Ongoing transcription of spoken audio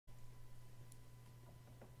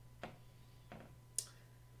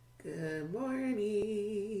Good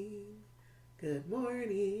morning. Good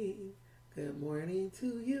morning. Good morning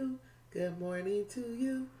to you. Good morning to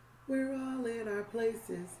you. We're all in our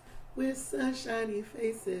places with sunshiny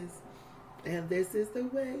faces. And this is the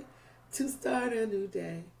way to start a new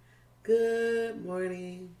day. Good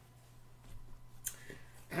morning.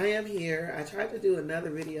 I am here. I tried to do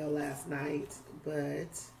another video last night,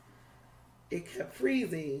 but it kept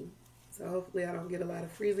freezing. So hopefully I don't get a lot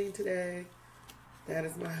of freezing today. That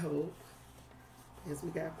is my hope, because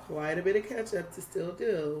we got quite a bit of catch up to still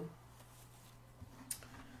do.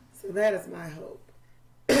 So that is my hope.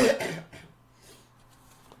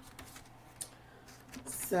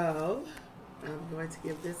 So I'm going to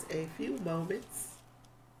give this a few moments.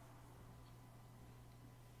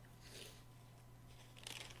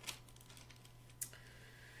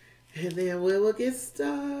 And then we will get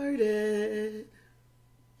started.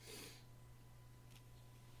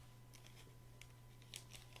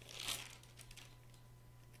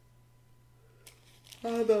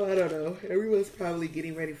 Although, I don't know, everyone's probably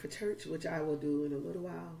getting ready for church, which I will do in a little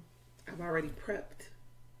while. I'm already prepped.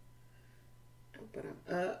 But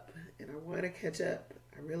I'm up, and I want to catch up.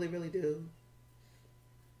 I really, really do.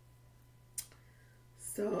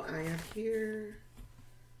 So I am here,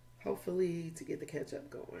 hopefully, to get the catch up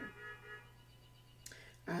going.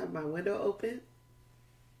 I have my window open.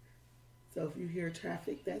 So if you hear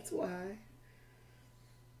traffic, that's why.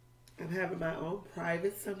 I'm having my own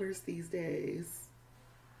private summers these days.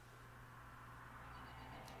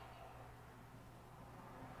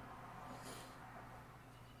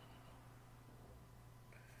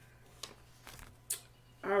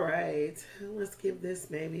 All right, let's give this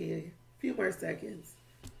maybe a few more seconds.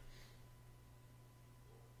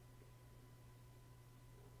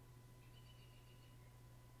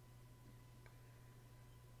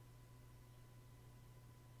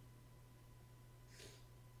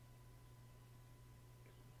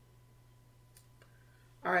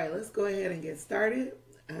 All right, let's go ahead and get started.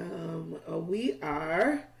 We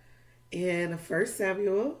are in 1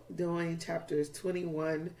 Samuel doing chapters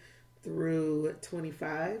 21 through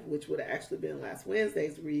 25, which would have actually been last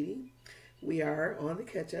Wednesday's reading. We are on the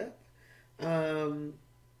catch up. And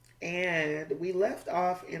we left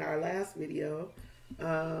off in our last video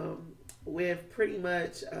with pretty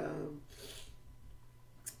much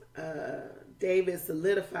David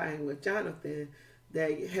solidifying with Jonathan that,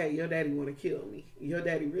 hey, your daddy want to kill me. Your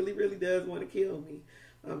daddy really, really does want to kill me.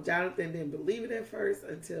 Jonathan didn't believe it at first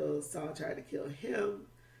until Saul tried to kill him,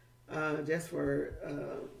 just for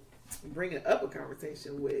bringing up a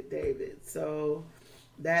conversation with David. So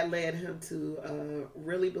that led him to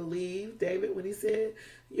really believe David when he said,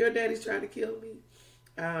 your daddy's trying to kill me.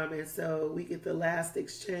 And so we get the last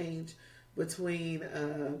exchange between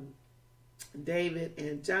David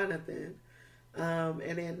and Jonathan. And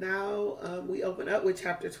then now we open up with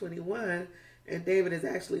chapter 21, and David is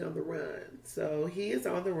actually on the run. So he is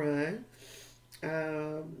on the run.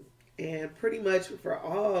 And pretty much for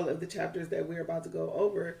all of the chapters that we're about to go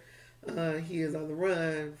over, he is on the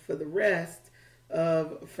run for the rest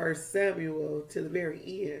of 1 Samuel to the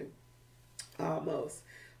very end, almost.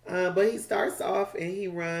 But he starts off and he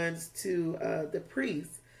runs to the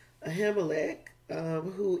priest, Ahimelech,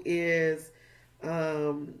 who is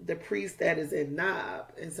the priest that is in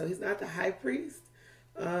Nob. And so he's not the high priest.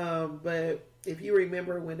 But if you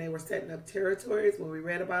remember when they were setting up territories, when we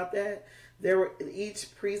read about that,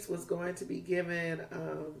 each priest was going to be given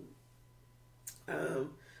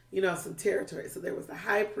some territory. So there was the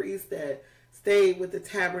high priest that stayed with the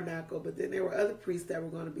tabernacle, but then there were other priests that were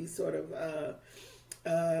going to be sort of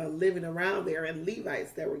living around there, and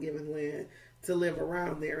Levites that were given land to live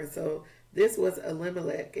around there. And so this was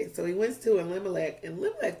Elimelech. And so he went to Elimelech, and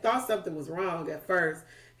Elimelech thought something was wrong at first.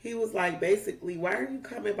 He was like, basically, why are you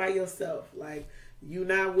coming by yourself? Like, you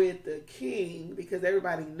not with the king, because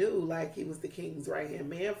everybody knew like he was the king's right-hand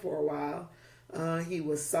man for a while. He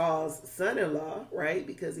was Saul's son-in-law, right?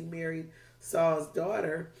 Because he married Saul's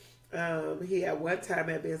daughter. He at one time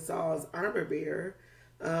had been Saul's armor bearer.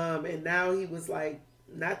 And now he was like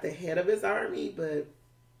not the head of his army, but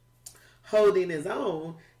holding his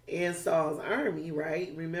own in Saul's army,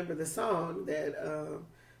 right? Remember the song that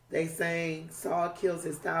they sang, Saul kills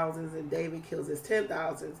his thousands and David kills his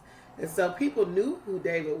 10,000s. And so people knew who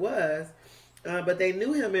David was, but they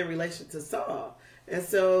knew him in relation to Saul. And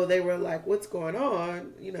so they were like, what's going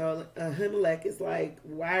on? You know, Ahimelech is like,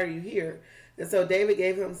 why are you here? And so David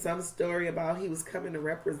gave him some story about he was coming to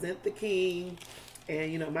represent the king.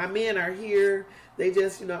 And, my men are here. They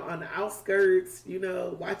just, on the outskirts,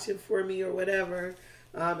 watching for me or whatever.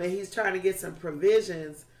 And he's trying to get some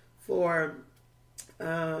provisions for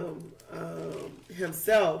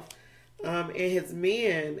himself and his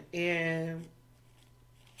men, and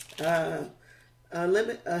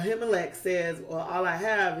Ahimelech says, well, all I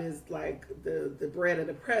have is like the bread of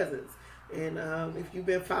the presence. And if you've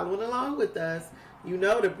been following along with us, you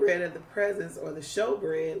know the bread of the presence, or the show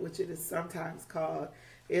bread, which it is sometimes called,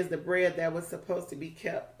 is the bread that was supposed to be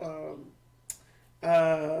kept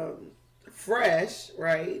fresh,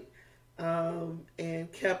 right?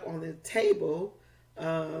 And kept on the table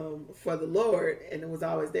for the Lord, and it was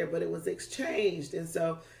always there, but it was exchanged. And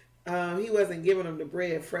so he wasn't giving them the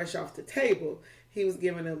bread fresh off the table. He was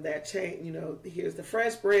giving them that chain, here's the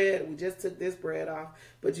fresh bread. We just took this bread off,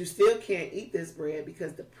 but you still can't eat this bread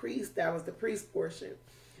because that was the priest portion.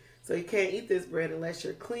 So you can't eat this bread unless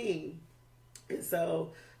you're clean. And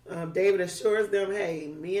so David assures them, hey,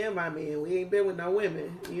 me and my men, we ain't been with no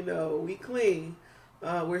women. We clean.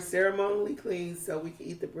 We're ceremonially clean, so we can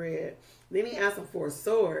eat the bread. Then he asked them for a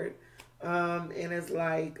sword. And it's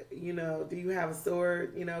like, do you have a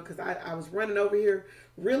sword? Because I was running over here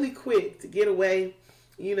really quick to get away,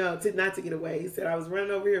 not to get away. He said, I was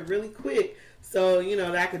running over here really quick so,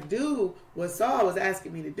 that I could do what Saul was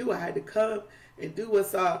asking me to do. I had to come and do what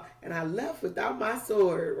Saul, and I left without my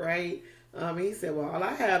sword, right? He said, well, all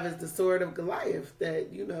I have is the sword of Goliath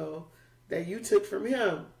that you took from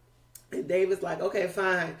him. And David's like, okay,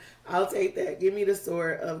 fine, I'll take that. Give me the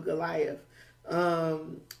sword of Goliath.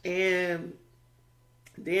 And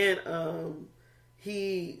then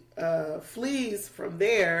he flees from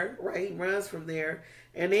there, right? He runs from there,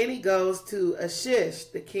 and then he goes to Achish,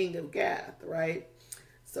 the king of Gath, right?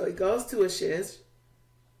 So he goes to Achish,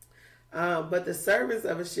 but the servants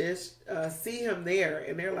of Achish see him there,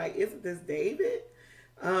 and they're like, isn't this David?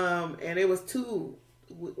 And it was too,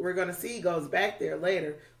 we're going to see he goes back there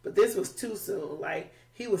later, but this was too soon. Like,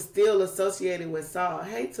 he was still associated with Saul.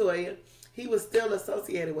 Hey, Toya. He was still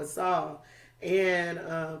associated with Saul, and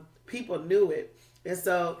people knew it. And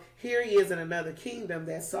so here he is in another kingdom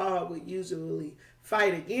that Saul would usually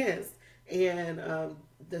fight against. And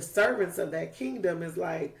the servants of that kingdom is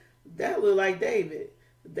like, that look like David.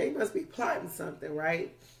 They must be plotting something,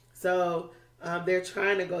 right? So they're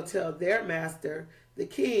trying to go tell their master, the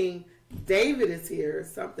king, David is here.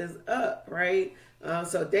 Something's up, right?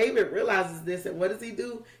 So David realizes this, and what does he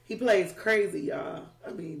do? He plays crazy, y'all.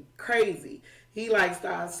 I mean, crazy. He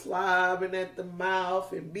starts slobbing at the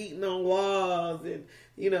mouth and beating on walls and,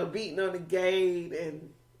 beating on the gate and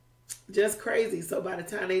just crazy. So by the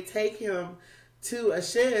time they take him to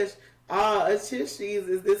Achish, Achish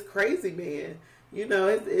is this crazy man.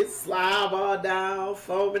 It's slob all down,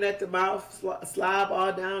 foaming at the mouth, slob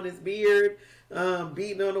all down his beard,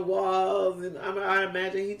 beating on the walls, and I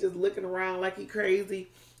imagine he just looking around like he crazy.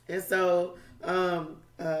 And so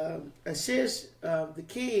Achish, the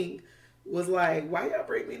king, was like, why y'all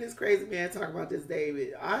bring me this crazy man talking about this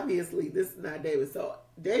David? Obviously, this is not David. So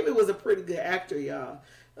David was a pretty good actor, y'all,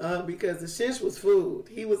 because Achish was fooled.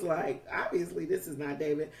 He was like, obviously, this is not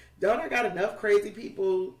David. Don't I got enough crazy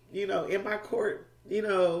people, in my court, then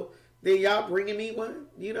y'all bringing me one?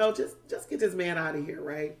 Just get this man out of here,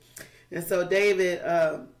 right? And so David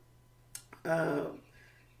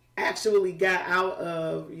actually got out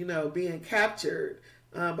of, being captured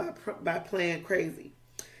by playing crazy.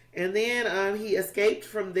 And then he escaped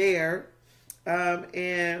from there.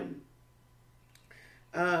 And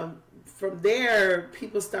from there,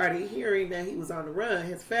 people started hearing that he was on the run,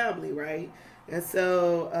 his family, right? And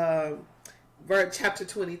so chapter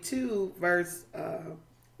 22, verse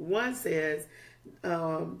 1 says,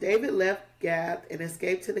 David left Gath and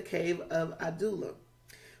escaped to the cave of Adullam.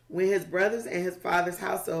 When his brothers and his father's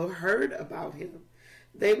household heard about him,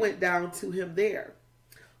 they went down to him there.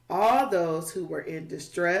 All those who were in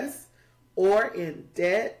distress or in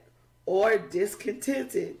debt or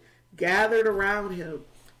discontented gathered around him,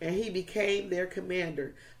 and he became their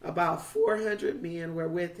commander. About 400 men were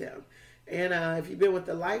with him. And if you've been with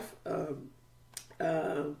the Life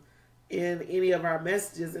in any of our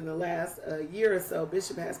messages in the last year or so,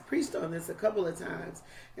 Bishop has preached on this a couple of times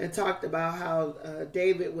and talked about how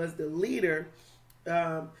David was the leader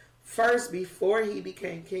first before he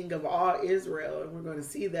became king of all Israel. And we're going to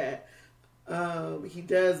see that he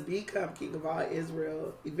does become king of all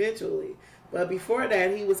Israel eventually. But before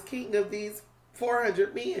that, he was king of these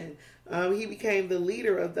 400 men. He became the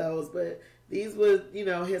leader of those. But these were,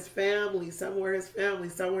 his family. Some were his family,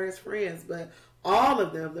 some were his friends. But all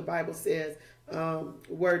of them, the Bible says,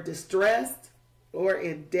 were distressed or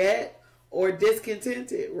in debt or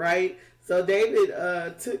discontented, right? So David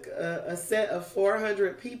took a set of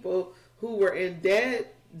 400 people who were in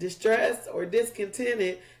debt, distressed, or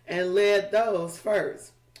discontented and led those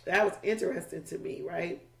first. That was interesting to me,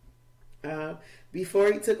 right? uh,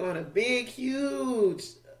 before he took on a big, huge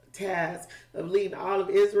task of leading all of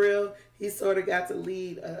Israel. He sort of got to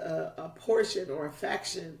lead a portion or a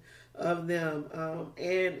faction of them,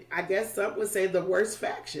 and I guess some would say the worst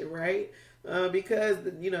faction, right? Because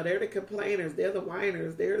they're the complainers, they're the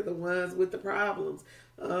whiners, they're the ones with the problems.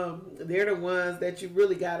 They're the ones that you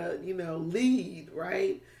really gotta lead,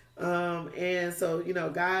 right? And so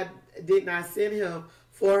God did not send him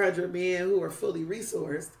 400 men who were fully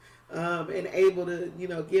resourced and able to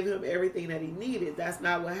give him everything that he needed. That's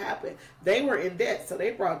not what happened. They were in debt, so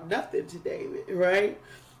they brought nothing to David, right?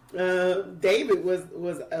 David was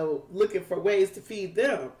looking for ways to feed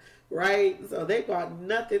them, right? So they brought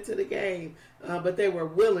nothing to the game, but they were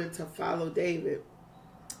willing to follow David.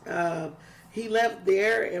 He left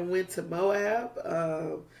there and went to Moab.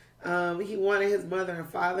 He wanted his mother and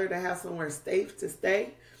father to have somewhere safe to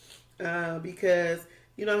stay, because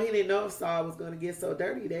he didn't know if Saul was going to get so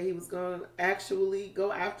dirty that he was going to actually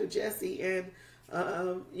go after Jesse and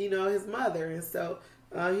his mother. And so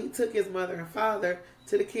he took his mother and father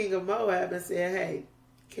to the king of Moab and said, "Hey,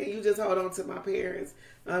 can you just hold on to my parents?"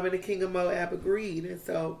 And the king of Moab agreed. And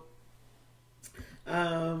so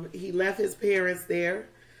he left his parents there.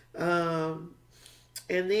 And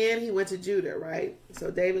then he went to Judah, right?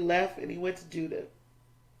 So David left and he went to Judah.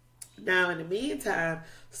 Now, in the meantime,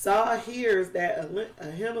 Saul hears that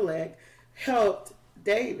Ahimelech helped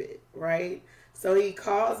David, right? So he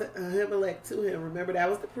calls Ahimelech to him. Remember, that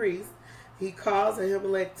was the priest. He calls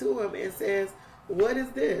Ahimelech to him and says, "What is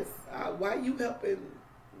this? Why are you helping,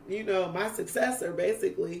 my successor,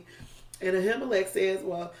 basically?" And Ahimelech says,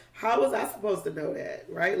 "Well, how was I supposed to know that?"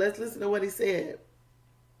 Right? Let's listen to what he said.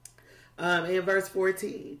 In verse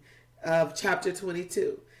 14 of chapter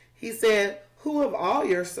 22, he said, "Who of all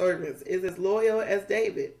your servants is as loyal as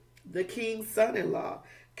David, the king's son-in-law,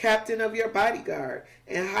 captain of your bodyguard,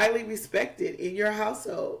 and highly respected in your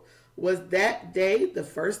household? Was that day the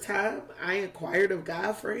first time I inquired of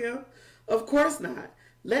God for him? Of course not.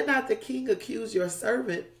 Let not the king accuse your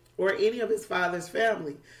servant or any of his father's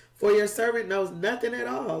family, for your servant knows nothing at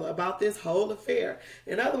all about this whole affair."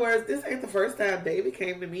 In other words, this ain't the first time David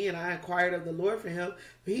came to me and I inquired of the Lord for him.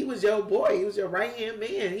 He was your boy. He was your right-hand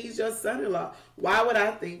man. He's your son-in-law. Why would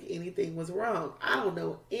I think anything was wrong? I don't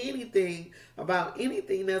know anything about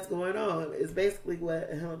anything that's going on, is basically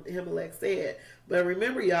what Ahimelech said. But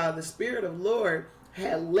remember, y'all, the Spirit of the Lord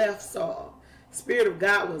had left Saul. Spirit of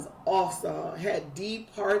God was off Saul, had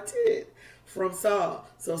departed from Saul.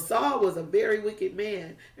 So Saul was a very wicked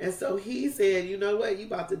man. And so he said, "You know what? You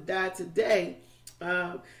about to die today."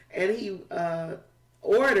 And he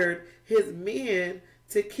ordered his men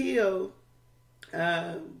to kill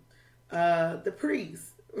the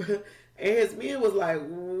priest. And his men was like,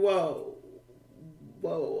 whoa.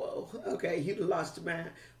 Okay, you lost your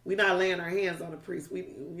mind. We're not laying our hands on the priest. We,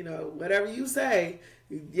 whatever you say,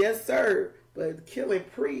 yes, sir. But killing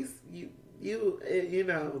priests,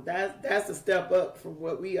 that's a step up from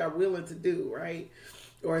what we are willing to do, right?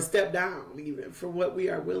 Or a step down even from what we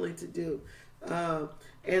are willing to do.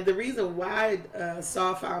 And the reason why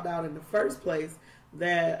Saul found out in the first place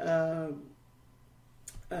that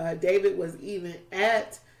David was even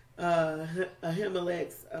at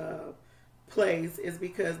Ahimelech's place is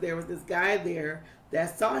because there was this guy there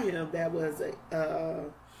that saw him that was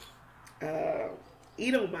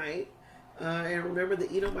Edomite. And remember, the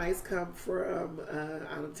Edomites come from,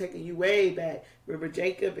 I'm taking you way back. Remember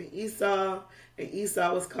Jacob and Esau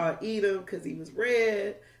was called Edom because he was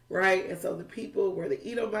red, right? And so the people were the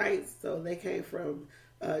Edomites. So they came from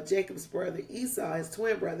Jacob's brother Esau, his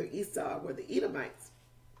twin brother Esau were the Edomites.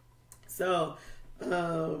 So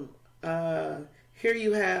here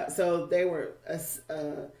you have, so they were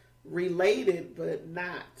related, but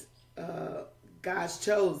not God's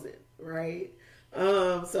chosen, right?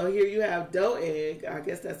 So here you have Doeg, I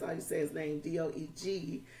guess that's how you say his name,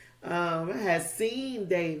 D-O-E-G, has seen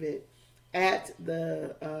David at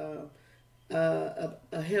the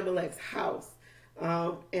Ahimelech's house.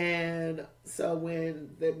 And so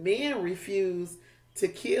when the men refused to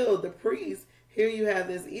kill the priest, here you have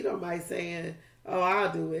this Edomite saying, "Oh,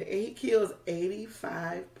 I'll do it." And he kills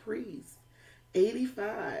 85 priests.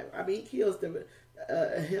 85. I mean, he kills the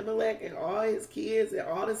Ahimelech and all his kids and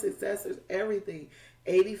all the successors, everything.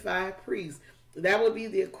 85 priests. That would be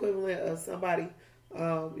the equivalent of somebody,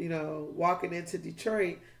 walking into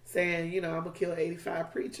Detroit saying, I'm going to kill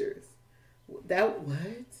 85 preachers. That, what?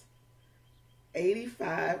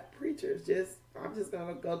 85 preachers. I'm just going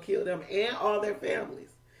to go kill them and all their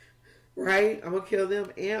families. Right? I'm going to kill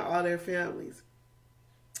them and all their families.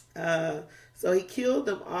 So he killed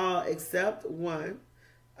them all except one.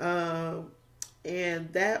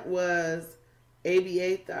 and that was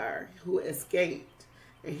Abiathar, who escaped.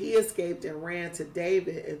 And he escaped and ran to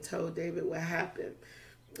David and told David what happened.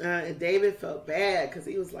 And David felt bad because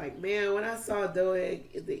he was like, man, when I saw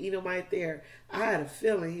Doeg, the Edomite there, I had a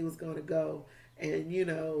feeling he was going to go and,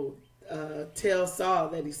 tell Saul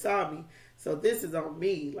that he saw me. So this is on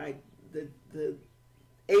me. Like the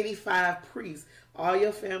 85 priests, all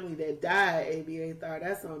your family that died, Abiathar,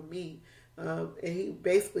 that's on me. And he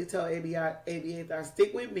basically told Abiathar,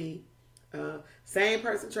 stick with me. Same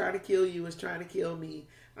person trying to kill you is trying to kill me.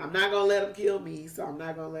 I'm not going to let him kill me, so I'm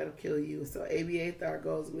not going to let him kill you. So Abiathar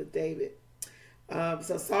goes with David.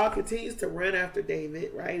 So Saul continues to run after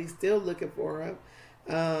David, right? He's still looking for him.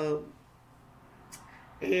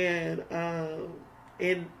 And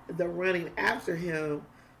in the running after him,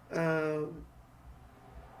 I'll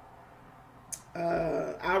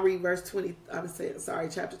read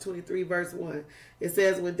chapter 23, verse 1. It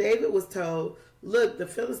says, when David was told, look, the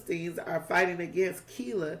Philistines are fighting against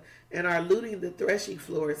Keilah and are looting the threshing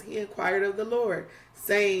floors, he inquired of the Lord,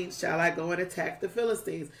 saying, shall I go and attack the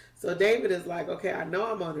Philistines? So David is like, okay, I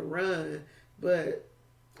know I'm on the run, but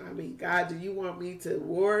I mean, God, do you want me to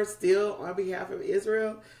war still on behalf of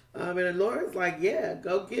Israel? And the Lord's like, yeah,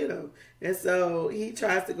 go get him. And so he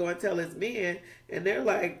tries to go and tell his men, and they're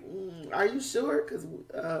like, are you sure? Because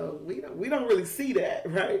we don't really see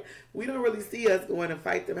that, right? We don't really see us going and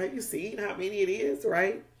fight them. Have you seen how many it is,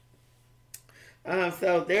 right?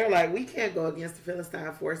 So they're like, we can't go against the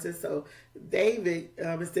Philistine forces. So David,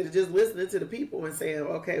 instead of just listening to the people and saying,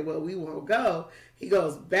 okay, well, we won't go, he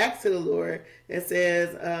goes back to the Lord and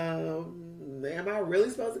says, am I really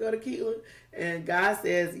supposed to go to Keilah? And God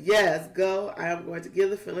says, yes, go. I am going to give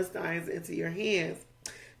the Philistines into your hands.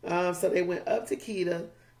 So they went up to Keilah,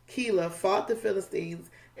 fought the Philistines,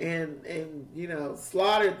 and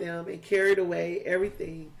slaughtered them and carried away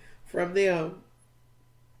everything from them.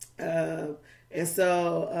 And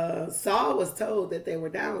so Saul was told that they were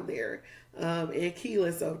down there in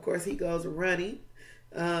Keilah. So, of course, he goes running,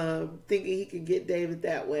 thinking he can get David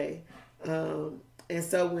that way. And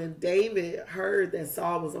so when David heard that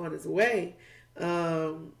Saul was on his way,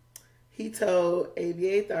 he told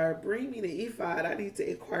Abiathar, bring me the ephod. I need to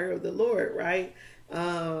inquire of the Lord, right?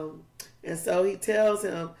 And so he tells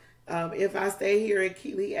him, if I stay here in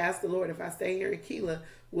Keilah, he asked the Lord, if I stay here in Keilah,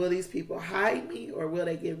 will these people hide me or will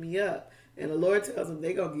they give me up? And the Lord tells them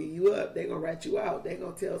they're going to give you up. They're going to rat you out. They're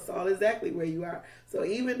going to tell Saul exactly where you are. So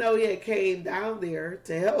even though he had came down there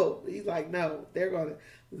to help, he's like, no, they're going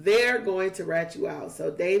to rat you out.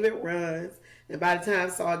 So David runs. And by the time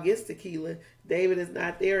Saul gets to Keilah, David is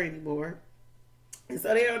not there anymore. And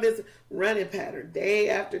so they're on this running pattern. Day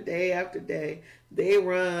after day after day. They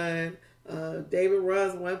run. David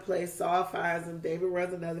runs one place, Saul finds him. David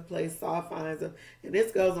runs another place, Saul finds him. And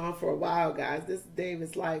this goes on for a while, guys. This is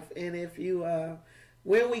David's life. And if you,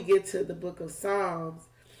 when we get to the book of Psalms,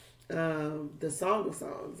 the Song of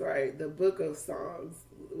Songs, right? The book of Songs,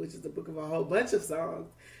 which is the book of a whole bunch of songs,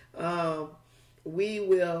 we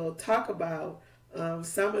will talk about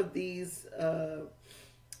some of these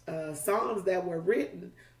Psalms that were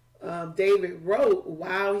written David wrote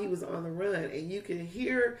while he was on the run, and you can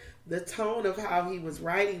hear the tone of how he was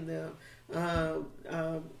writing them.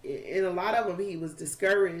 In a lot of them, he was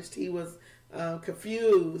discouraged. He was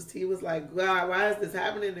confused. He was like, God, why is this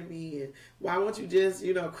happening to me? And why won't you just,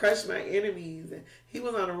 crush my enemies? And he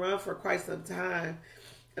was on the run for quite some time.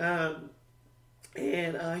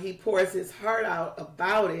 And he pours his heart out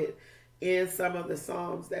about it in some of the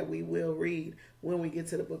Psalms that we will read when we get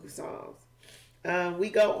to the book of Psalms. We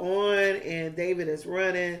go on, and David is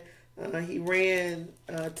running. He ran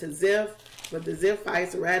to Ziph, but the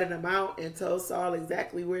Ziphites ratted him out and told Saul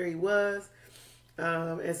exactly where he was.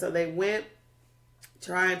 And so they went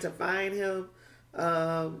trying to find him.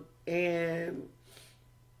 And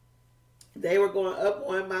they were going up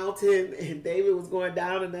one mountain, and David was going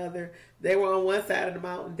down another. They were on one side of the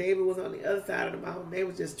mountain. David was on the other side of the mountain. They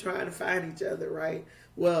were just trying to find each other, right?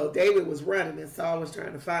 Well, David was running, and Saul was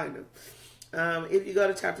trying to find him. If you go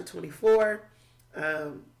to chapter 24,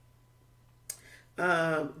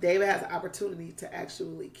 David has an opportunity to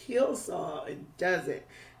actually kill Saul and doesn't.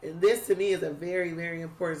 And this to me is a very, very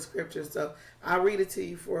important scripture. So I'll read it to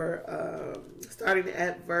you for starting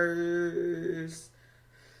at let's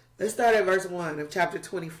start at verse 1 of chapter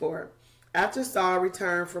 24. After Saul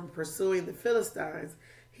returned from pursuing the Philistines,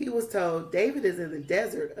 he was told, David is in the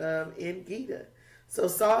desert of En-Gedi. So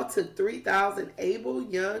Saul took 3,000 able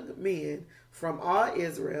young men from all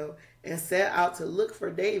Israel and set out to look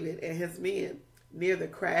for David and his men near the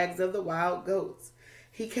crags of the wild goats.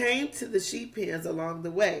 He came to the sheep pens along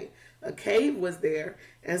the way, a cave was there,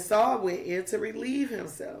 and Saul went in to relieve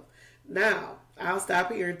himself. Now, I'll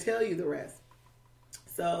stop here and tell you the rest.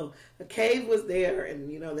 So a cave was there, and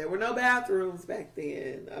there were no bathrooms back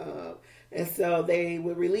then, and so they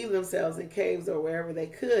would relieve themselves in caves or wherever they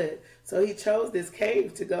could. So he chose this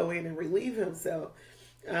cave to go in and relieve himself,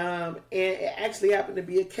 and it actually happened to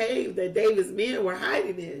be a cave that David's men were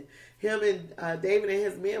hiding in. Him and David and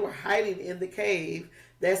his men were hiding in the cave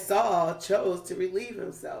that Saul chose to relieve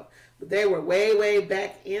himself, but they were way, way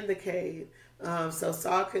back in the cave, so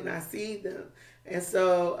Saul could not see them, and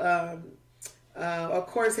so. Of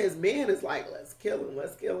course, his men is like, let's kill him,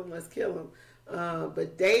 let's kill him, let's kill him.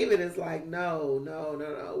 But David is like, no,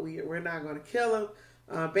 we're not going to kill him.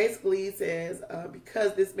 Basically, he says,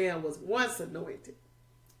 because this man was once anointed.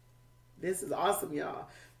 This is awesome, y'all.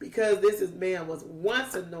 Because man was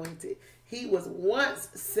once anointed. He was once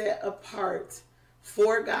set apart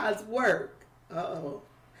for God's work.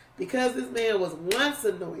 Because this man was once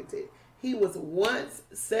anointed. He was once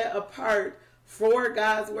set apart for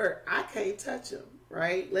God's word. I can't touch him,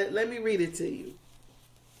 right? Let me read it to you.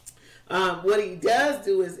 What he does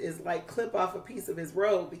do is like clip off a piece of his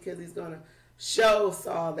robe, because he's going to show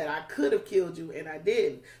Saul that I could have killed you and I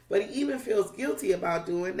didn't. But he even feels guilty about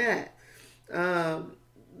doing that.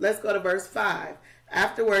 Let's go to verse 5.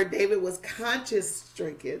 Afterward, David was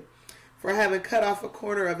conscience-stricken for having cut off a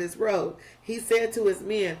corner of his robe. He said to his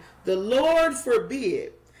men, "The Lord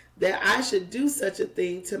forbid that I should do such a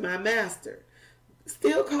thing to my master."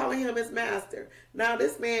 Still calling him his master. Now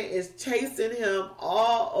this man is chasing him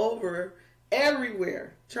all over,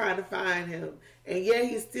 everywhere, trying to find him. And yet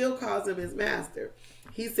he still calls him his master.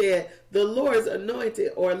 He said, "The Lord's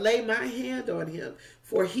anointed," or lay my hand on him,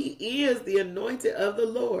 for he is the anointed of the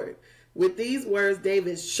Lord. With these words,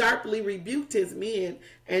 David sharply rebuked his men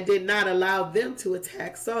and did not allow them to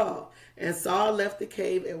attack Saul. And Saul left the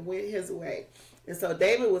cave and went his way. And so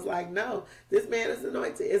David was like, no, this man is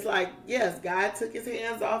anointed. It's like, yes, God took his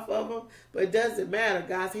hands off of him, but it doesn't matter.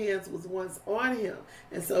 God's hands was once on him.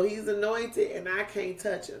 And so he's anointed and I can't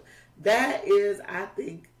touch him. That is, I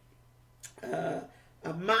think, a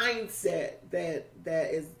mindset that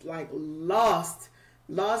is like lost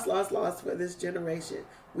for this generation.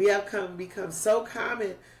 We have become so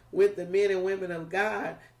common with the men and women of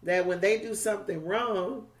God that when they do something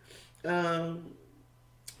wrong,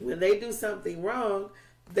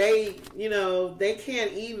 they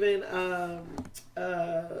can't even,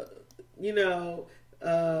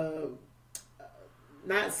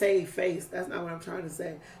 not save face. That's not what I'm trying to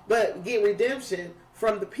say. But get redemption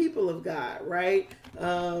from the people of God, right?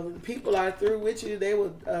 People are through with you. They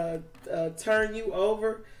will turn you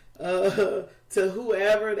over to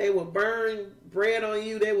whoever. They will burn bread on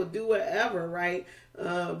you. They will do whatever, right?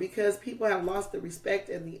 Because people have lost the respect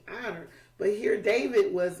and the honor. But here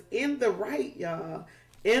David was in the right, y'all.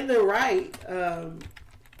 In the right.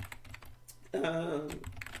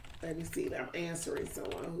 Let me see. I'm answering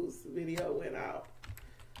someone whose video went out.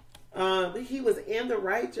 He was in the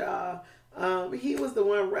right, y'all. He was the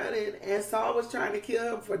one running, and Saul was trying to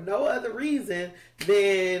kill him for no other reason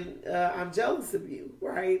than I'm jealous of you,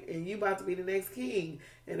 right? And you about to be the next king.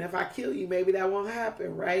 And if I kill you, maybe that won't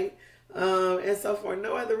happen, right? And so for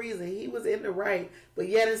no other reason, he was in the right. But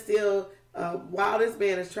yet and still, while this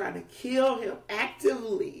man is trying to kill him,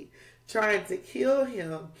 actively trying to kill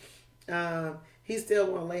him, he still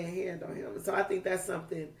won't lay a hand on him. So I think that's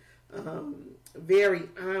something very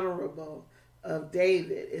honorable of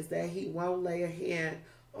David, is that he won't lay a hand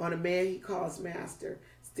on a man he calls master,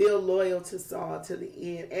 still loyal to Saul to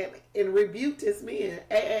the end, and rebuked his men.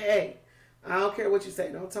 Hey, I don't care what you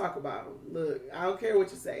say. Don't talk about him. Look, I don't care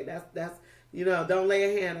what you say. That's don't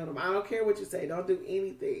lay a hand on him. I don't care what you say. Don't do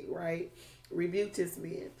anything, right? Rebuked his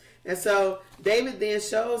men. And so David then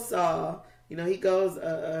shows Saul, he goes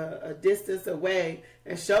a distance away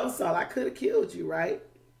and shows Saul, I could have killed you, right?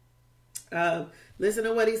 Listen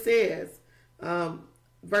to what he says.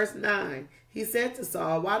 Verse 9, he said to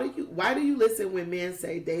Saul, why do you listen when men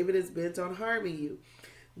say David is bent on harming you?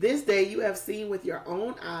 This day you have seen with your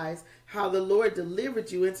own eyes how the Lord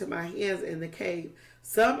delivered you into my hands in the cave.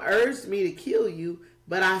 Some urged me to kill you,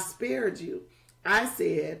 but I spared you. I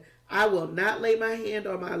said, I will not lay my hand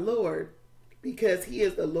on my Lord, because he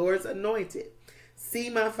is the Lord's anointed. See,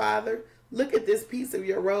 my father, look at this piece of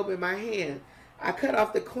your robe in my hand. I cut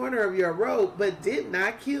off the corner of your robe, but did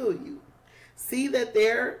not kill you. See that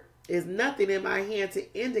there is nothing in my hand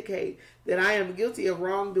to indicate that I am guilty of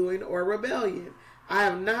wrongdoing or rebellion. I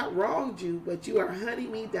have not wronged you, but you are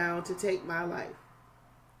hunting me down to take my life.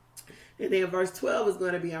 And then verse 12 is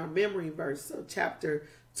going to be our memory verse. So chapter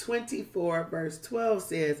 24, verse 12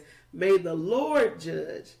 says, may the Lord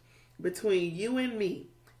judge between you and me,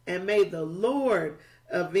 and may the Lord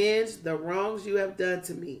avenge the wrongs you have done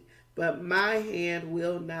to me, but my hand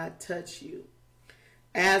will not touch you.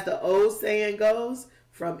 As the old saying goes,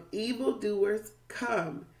 from evildoers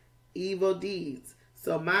come evil deeds,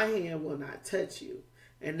 so my hand will not touch you.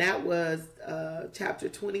 And that was chapter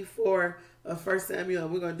 24 of 1 Samuel.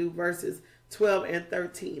 And we're going to do verses 12 and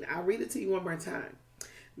 13. I'll read it to you one more time.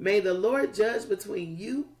 May the Lord judge between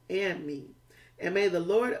you and me, and may the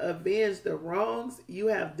Lord avenge the wrongs you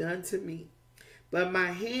have done to me, but my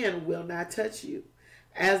hand will not touch you.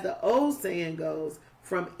 As the old saying goes,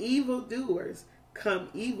 from evildoers come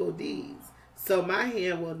evil deeds, so my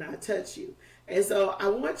hand will not touch you. And so I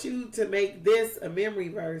want you to make this a memory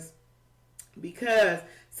verse, because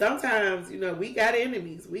sometimes, we got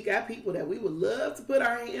enemies. We got people that we would love to put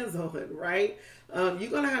our hands on, right?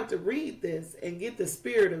 You're going to have to read this and get the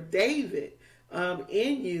spirit of David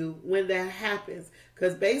in you when that happens.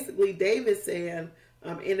 Because basically David saying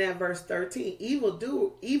in that verse 13,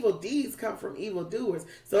 evil deeds come from evildoers.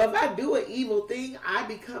 So if I do an evil thing, I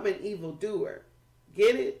become an evildoer.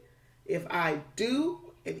 Get it? If I do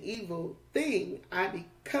an evil thing, I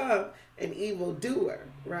become an evildoer,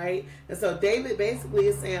 right? And so David basically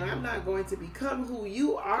is saying, I'm not going to become who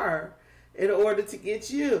you are in order to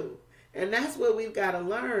get you. And that's what we've got to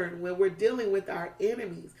learn when we're dealing with our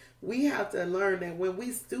enemies. We have to learn that when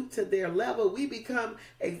we stoop to their level, we become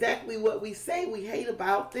exactly what we say we hate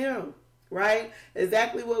about them, right?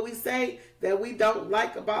 Exactly what we say that we don't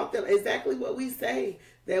like about them. Exactly what we say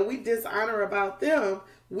that we dishonor about them.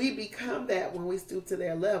 We become that when we stoop to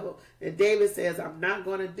their level. And David says, I'm not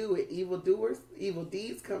going to do it. Evildoers, evil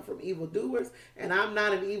deeds come from evildoers, and I'm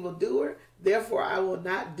not an evildoer. Therefore, I will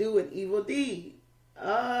not do an evil deed.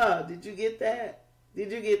 Did you get that?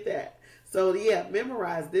 Did you get that? So, yeah,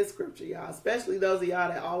 memorize this scripture, y'all, especially those of y'all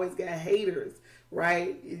that always got haters,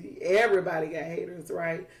 right? Everybody got haters,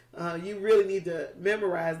 right? You really need to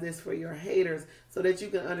memorize this for your haters so that you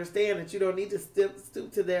can understand that you don't need to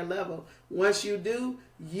stoop to their level. Once you do,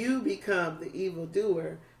 you become the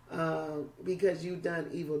evildoer because you've done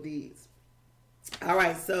evil deeds. All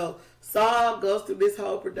right, so Saul goes through this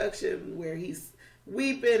whole production where he's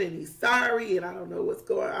weeping and he's sorry, and I don't know what's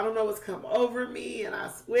come over me, and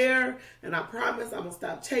I swear and I promise I'm gonna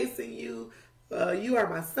stop chasing you. You are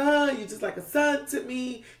my son. You're just like a son to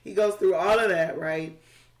me. He goes through all of that, right?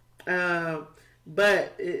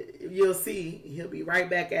 But you'll see he'll be right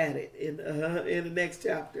back at it in the next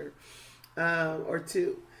chapter or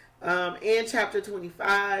two. In chapter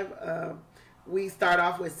 25, we start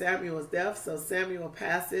off with Samuel's death. So Samuel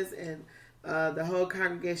passes, and the whole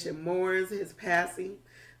congregation mourns his passing.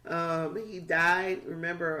 He died.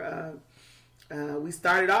 Remember, we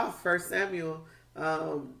started off 1 Samuel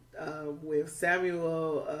with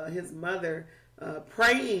Samuel, his mother,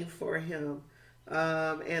 praying for him,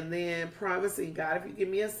 and then promising, God, if you give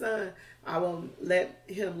me a son, I will let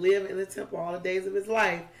him live in the temple all the days of his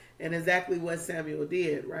life. And exactly what Samuel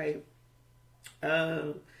did, right?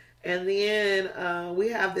 And then we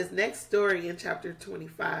have this next story in chapter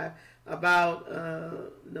 25 about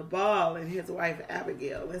Nabal and his wife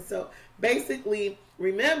Abigail. And so basically,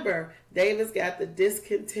 remember, David's got the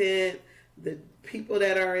discontent, the people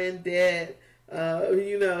that are in debt,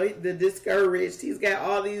 the discouraged. He's got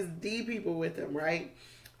all these D people with him, right?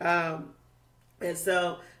 And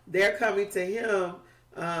so they're coming to him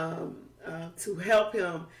to help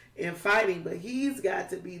him in fighting, but he's got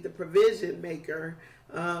to be the provision maker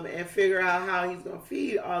and figure out how he's going to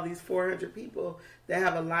feed all these 400 people that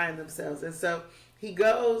have aligned themselves. And so he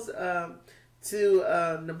goes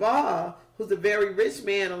to Nabal, who's a very rich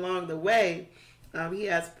man along the way. He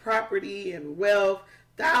has property and wealth,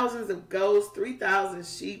 thousands of goats, 3,000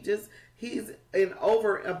 sheep. He's in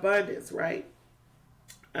overabundance, right?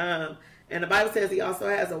 And the Bible says he also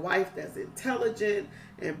has a wife that's intelligent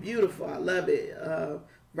and beautiful. I love it.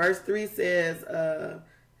 Verse 3 says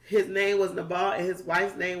his name was Nabal and his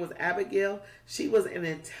wife's name was Abigail. She was an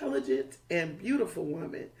intelligent and beautiful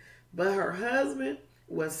woman, but her husband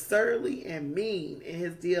was surly and mean in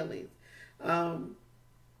his dealings. And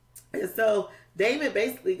so David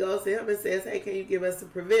basically goes to him and says, hey, can you give us some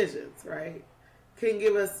provisions, right? Can you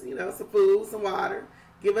give us, some food, some water,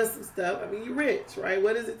 give us some stuff? I mean, you're rich, right?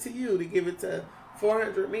 What is it to you to give it to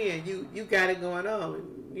 400 men? You got it going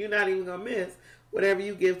on. You're not even going to miss whatever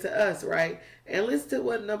you give to us, right? And listen to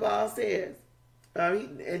what Nabal says.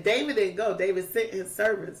 And David didn't go. David sent his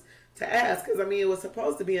servants to ask, because, it was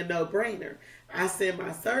supposed to be a no-brainer. I send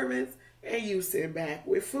my servants, and you send back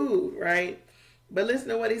with food, right? But listen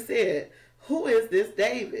to what he said. Who is this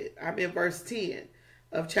David? I'm in verse 10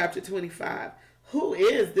 of chapter 25. Who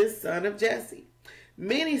is this son of Jesse?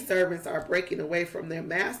 Many servants are breaking away from their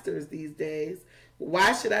masters these days.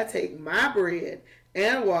 Why should I take my bread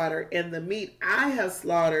and water and the meat I have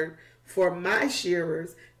slaughtered for my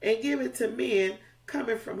shearers and give it to men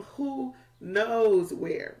coming from who knows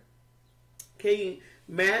where? Can you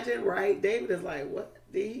imagine, right? David is like, what?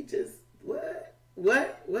 Did he just,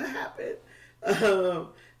 what happened?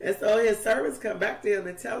 And so his servants come back to him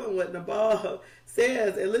and tell him what Nabal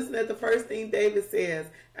says. And listen at the first thing David says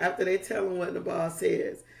after they tell him what Nabal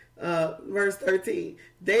says. Verse 13.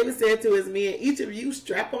 David said to his men, each of you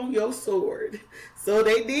strap on your sword. So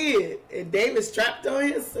they did. And David strapped on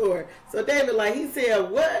his sword. So David, like he said,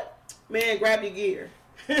 what? Man, grab your gear.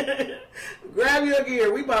 Grab your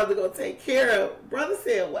gear. We about to go take care of. Brother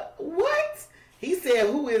said, what? He said,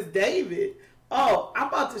 who is David? Oh, I'm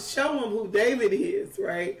about to show him who David is,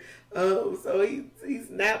 right? So he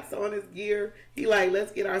snaps on his gear. He like,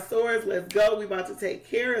 let's get our swords. Let's go. We about to take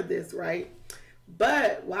care of this, right?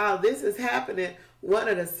 But while this is happening, one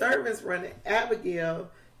of the servants run to Abigail,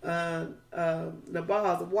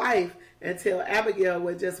 Nabal's wife, and tell Abigail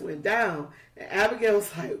what just went down. And Abigail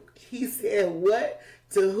was like, he said what?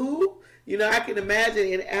 To who? You know, I can imagine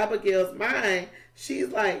in Abigail's mind, she's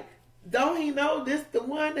like, don't he know this the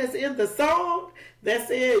one that's in the song that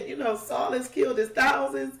said, you know, Saul has killed his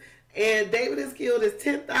thousands and David has killed his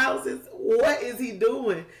 10,000s? What is he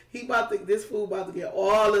doing? This fool about to get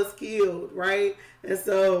all us killed, right? And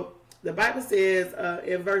so the Bible says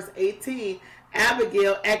in verse 18,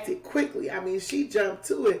 Abigail acted quickly. I mean, she jumped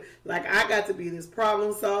to it. Like, I got to be this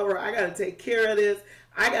problem solver. I got to take care of this.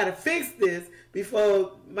 I got to fix this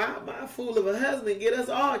before my fool of a husband get us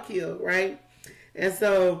all killed, right? And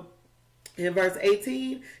so in verse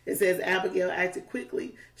 18, it says, Abigail acted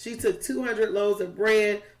quickly. She took 200 loaves of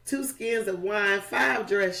bread, 2 skins of wine, 5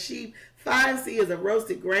 dressed sheep, 5 seahs of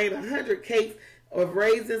roasted grain, 100 cakes of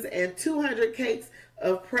raisins, and 200 cakes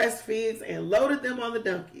of pressed figs, and loaded them on the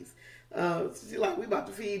donkeys. She's like, we about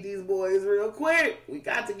to feed these boys real quick. We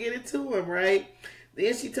got to get it to them, right?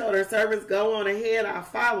 Then she told her servants, go on ahead, I'll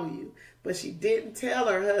follow you. But she didn't tell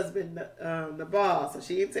her husband, Nabal, so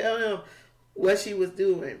she didn't tell him what she was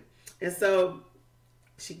doing. And so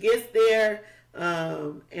she gets there,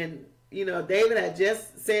 and, you know, David had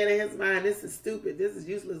just said in his mind, this is stupid. This is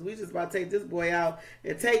useless. We just about to take this boy out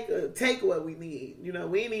and take what we need. You know,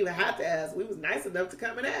 we didn't even have to ask. We was nice enough to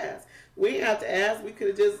come and ask. We didn't have to ask. We could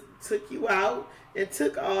have just took you out and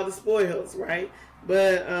took all the spoils, right?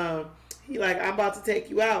 But he like, I'm about to take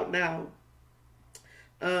you out now.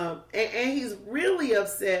 And he's really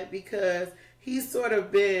upset because he's sort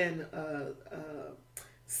of been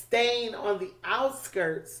staying on the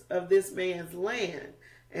outskirts of this man's land.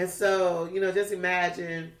 And so, you know, just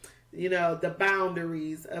imagine, you know, the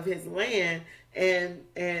boundaries of his land, and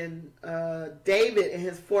David and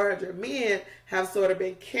his 400 men have sort of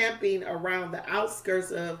been camping around the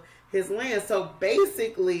outskirts of his land. So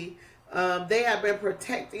basically, they have been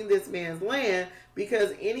protecting this man's land,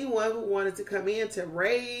 because anyone who wanted to come in to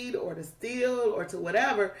raid or to steal or to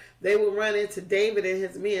whatever, they would run into David and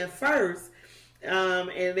his men first. And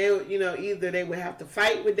they would, you know, either they would have to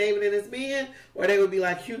fight with David and his men, or they would be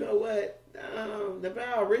like, you know what,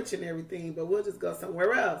 Nabal rich and everything, but we'll just go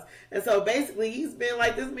somewhere else. And so basically he's been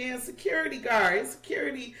like this man's security guard, his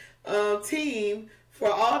security team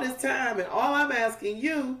for all this time. And all I'm asking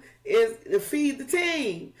you is to feed the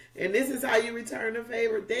team. And this is how you return the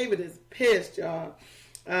favor. David is pissed, y'all.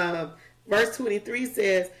 Verse 23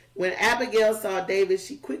 says, when Abigail saw David,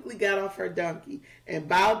 she quickly got off her donkey and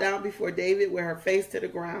bowed down before David with her face to the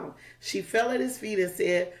ground. She fell at his feet and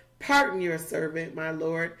said, pardon your servant, my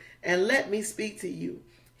lord, and let me speak to you.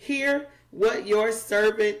 Hear what your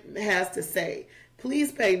servant has to say.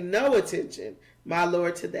 Please pay no attention, my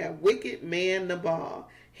lord, to that wicked man Nabal.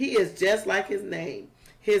 He is just like his name.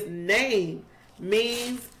 His name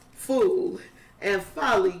means fool, and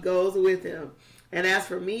folly goes with him. And as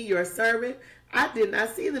for me, your servant, I did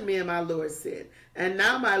not see the man my Lord said. And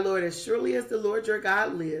now, my Lord, as surely as the Lord your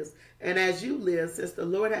God lives, and as you live, since the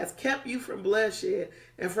Lord has kept you from bloodshed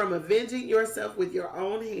and from avenging yourself with your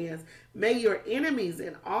own hands, may your enemies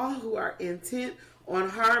and all who are intent on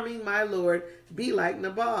harming my Lord be like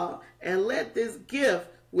Nabal. And let this gift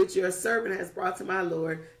which your servant has brought to my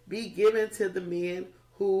Lord be given to the men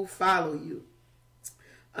who follow you.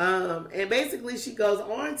 And basically she goes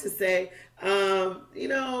on to say, you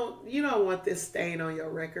know, you don't want this stain on your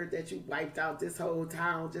record that you wiped out this whole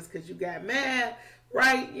town just because you got mad,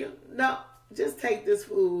 right? No, just take this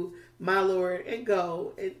food, my Lord, and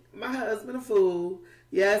go. And my husband a fool.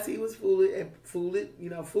 Yes, he was foolish, and foolish, you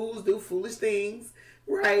know, fools do foolish things,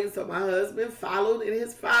 right? So my husband followed in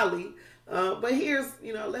his folly, But here's,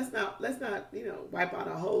 let's not, wipe out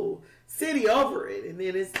a whole city over it. And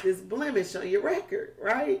then it's this blemish on your record,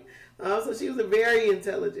 right? So she was a very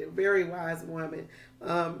intelligent, very wise woman.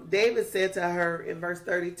 David said to her in verse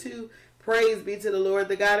 32, "Praise be to the Lord,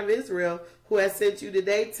 the God of Israel, who has sent you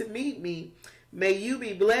today to meet me. May you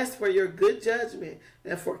be blessed for your good judgment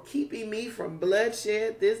and for keeping me from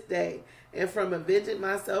bloodshed this day and from avenging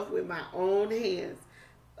myself with my own hands.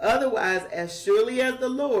 Otherwise, as surely as the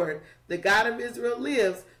Lord, the God of Israel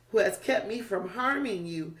lives, who has kept me from harming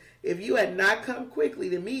you, if you had not come quickly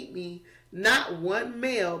to meet me, not one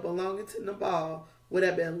male belonging to Nabal would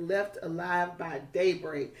have been left alive by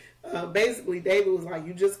daybreak." Basically, David was like,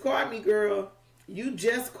 "You just caught me, girl. You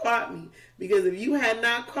just caught me. Because if you had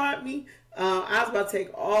not caught me, I was about to take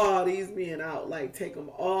all these men out, like take them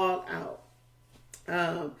all out."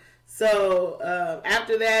 So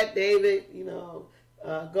after that, David,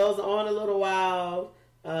 goes on a little while.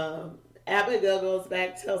 Abigail goes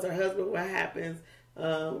back, tells her husband what happens.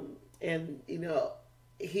 And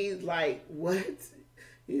he's like, "What?"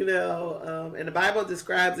 And the Bible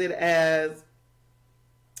describes it as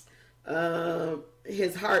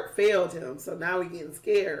his heart failed him. So now we're getting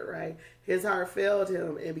scared, right? His heart failed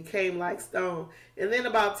him and became like stone. And then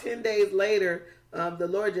about 10 days later, the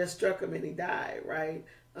Lord just struck him and he died, right?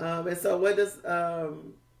 And so what does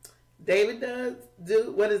David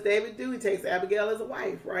do? What does David do? He takes Abigail as a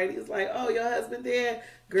wife, right? He's like, "Oh, your husband dead?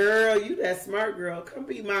 Girl, you that smart girl. Come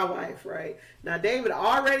be my wife," right? Now, David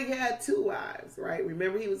already had 2 wives, right?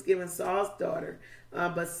 Remember, he was given Saul's daughter.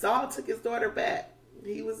 But Saul took his daughter back.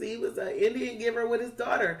 He was an Indian giver with his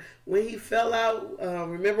daughter. When he fell out,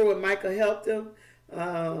 remember when Michal helped him?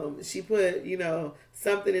 She put,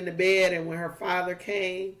 something in the bed, and when her father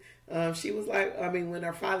came, she was like, when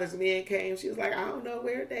her father's men came, she was like, "I don't know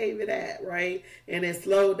where David at," right? And it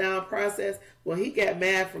slowed down process. Well, he got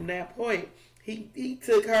mad from that point. He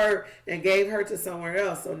took her and gave her to somewhere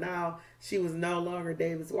else. So now she was no longer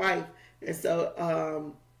David's wife. And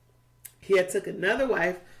so he had took another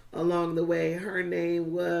wife along the way. Her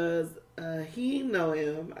name was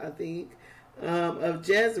Ahinoam, I think, of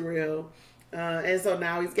Jezreel. And so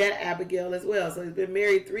now he's got Abigail as well. So he's been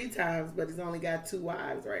married 3 times, but he's only got 2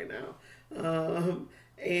 wives right now.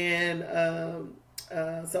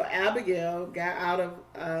 So Abigail got out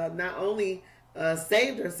of, not only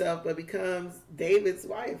saved herself, but becomes David's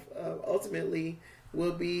wife. Ultimately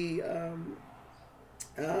will be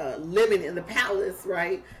living in the palace,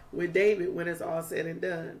 right, with David when it's all said and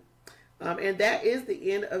done. And that is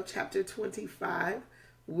the end of chapter 25.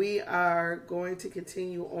 We are going to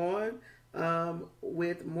continue on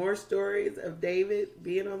with more stories of David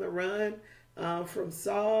being on the run from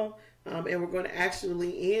Saul. And we're going to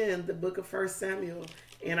actually end the book of 1 Samuel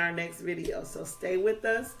in our next video. So stay with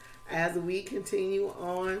us as we continue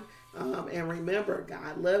on. And remember,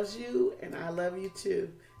 God loves you and I love you too.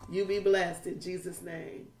 You be blessed in Jesus'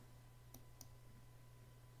 name.